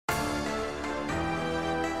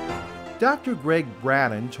Dr. Greg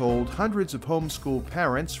Brannon told hundreds of homeschool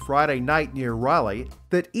parents Friday night near Raleigh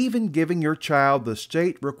that even giving your child the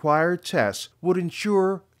state-required tests would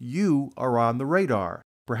ensure you are on the radar,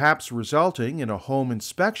 perhaps resulting in a home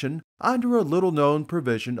inspection under a little-known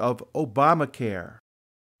provision of Obamacare.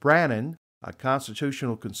 Brannon, a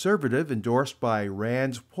constitutional conservative endorsed by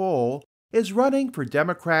Rand Paul, is running for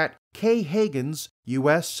Democrat Kay Hagan's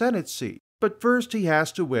U.S. Senate seat, but first he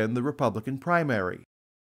has to win the Republican primary.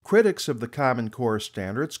 Critics of the Common Core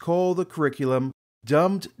standards call the curriculum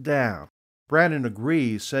dumbed down. Brannon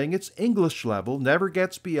agrees, saying its English level never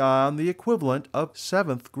gets beyond the equivalent of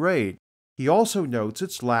 7th grade. He also notes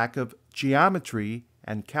its lack of geometry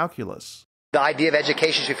and calculus. The idea of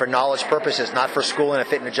education should be for knowledge purposes, not for schooling and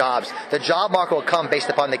fitting to jobs. The job market will come based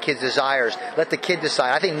upon the kid's desires. Let the kid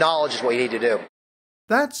decide. I think knowledge is what you need to do.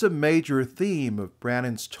 That's a major theme of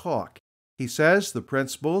Brannon's talk. He says the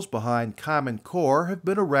principles behind Common Core have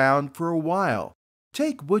been around for a while.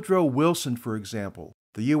 Take Woodrow Wilson, for example,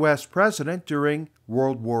 the U.S. president during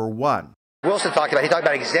World War I. Wilson talked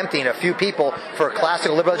about exempting a few people for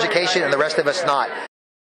classical liberal education and the rest of us not.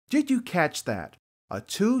 Did you catch that? A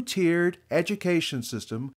two-tiered education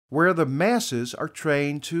system where the masses are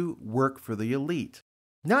trained to work for the elite.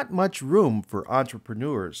 Not much room for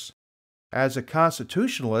entrepreneurs. As a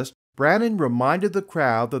constitutionalist, Brannon reminded the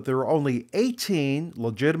crowd that there are only 18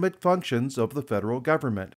 legitimate functions of the federal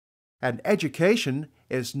government, and education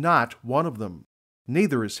is not one of them.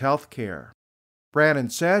 Neither is health care. Brannon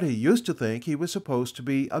said he used to think he was supposed to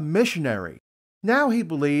be a missionary. Now he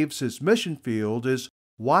believes his mission field is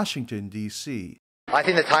Washington, D.C. I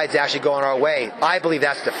think the tide's actually going our way. I believe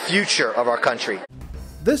that's the future of our country.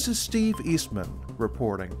 This is Steve Eastman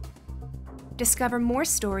reporting. Discover more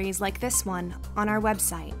stories like this one on our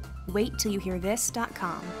website,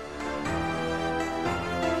 waittililyouhearthis.com.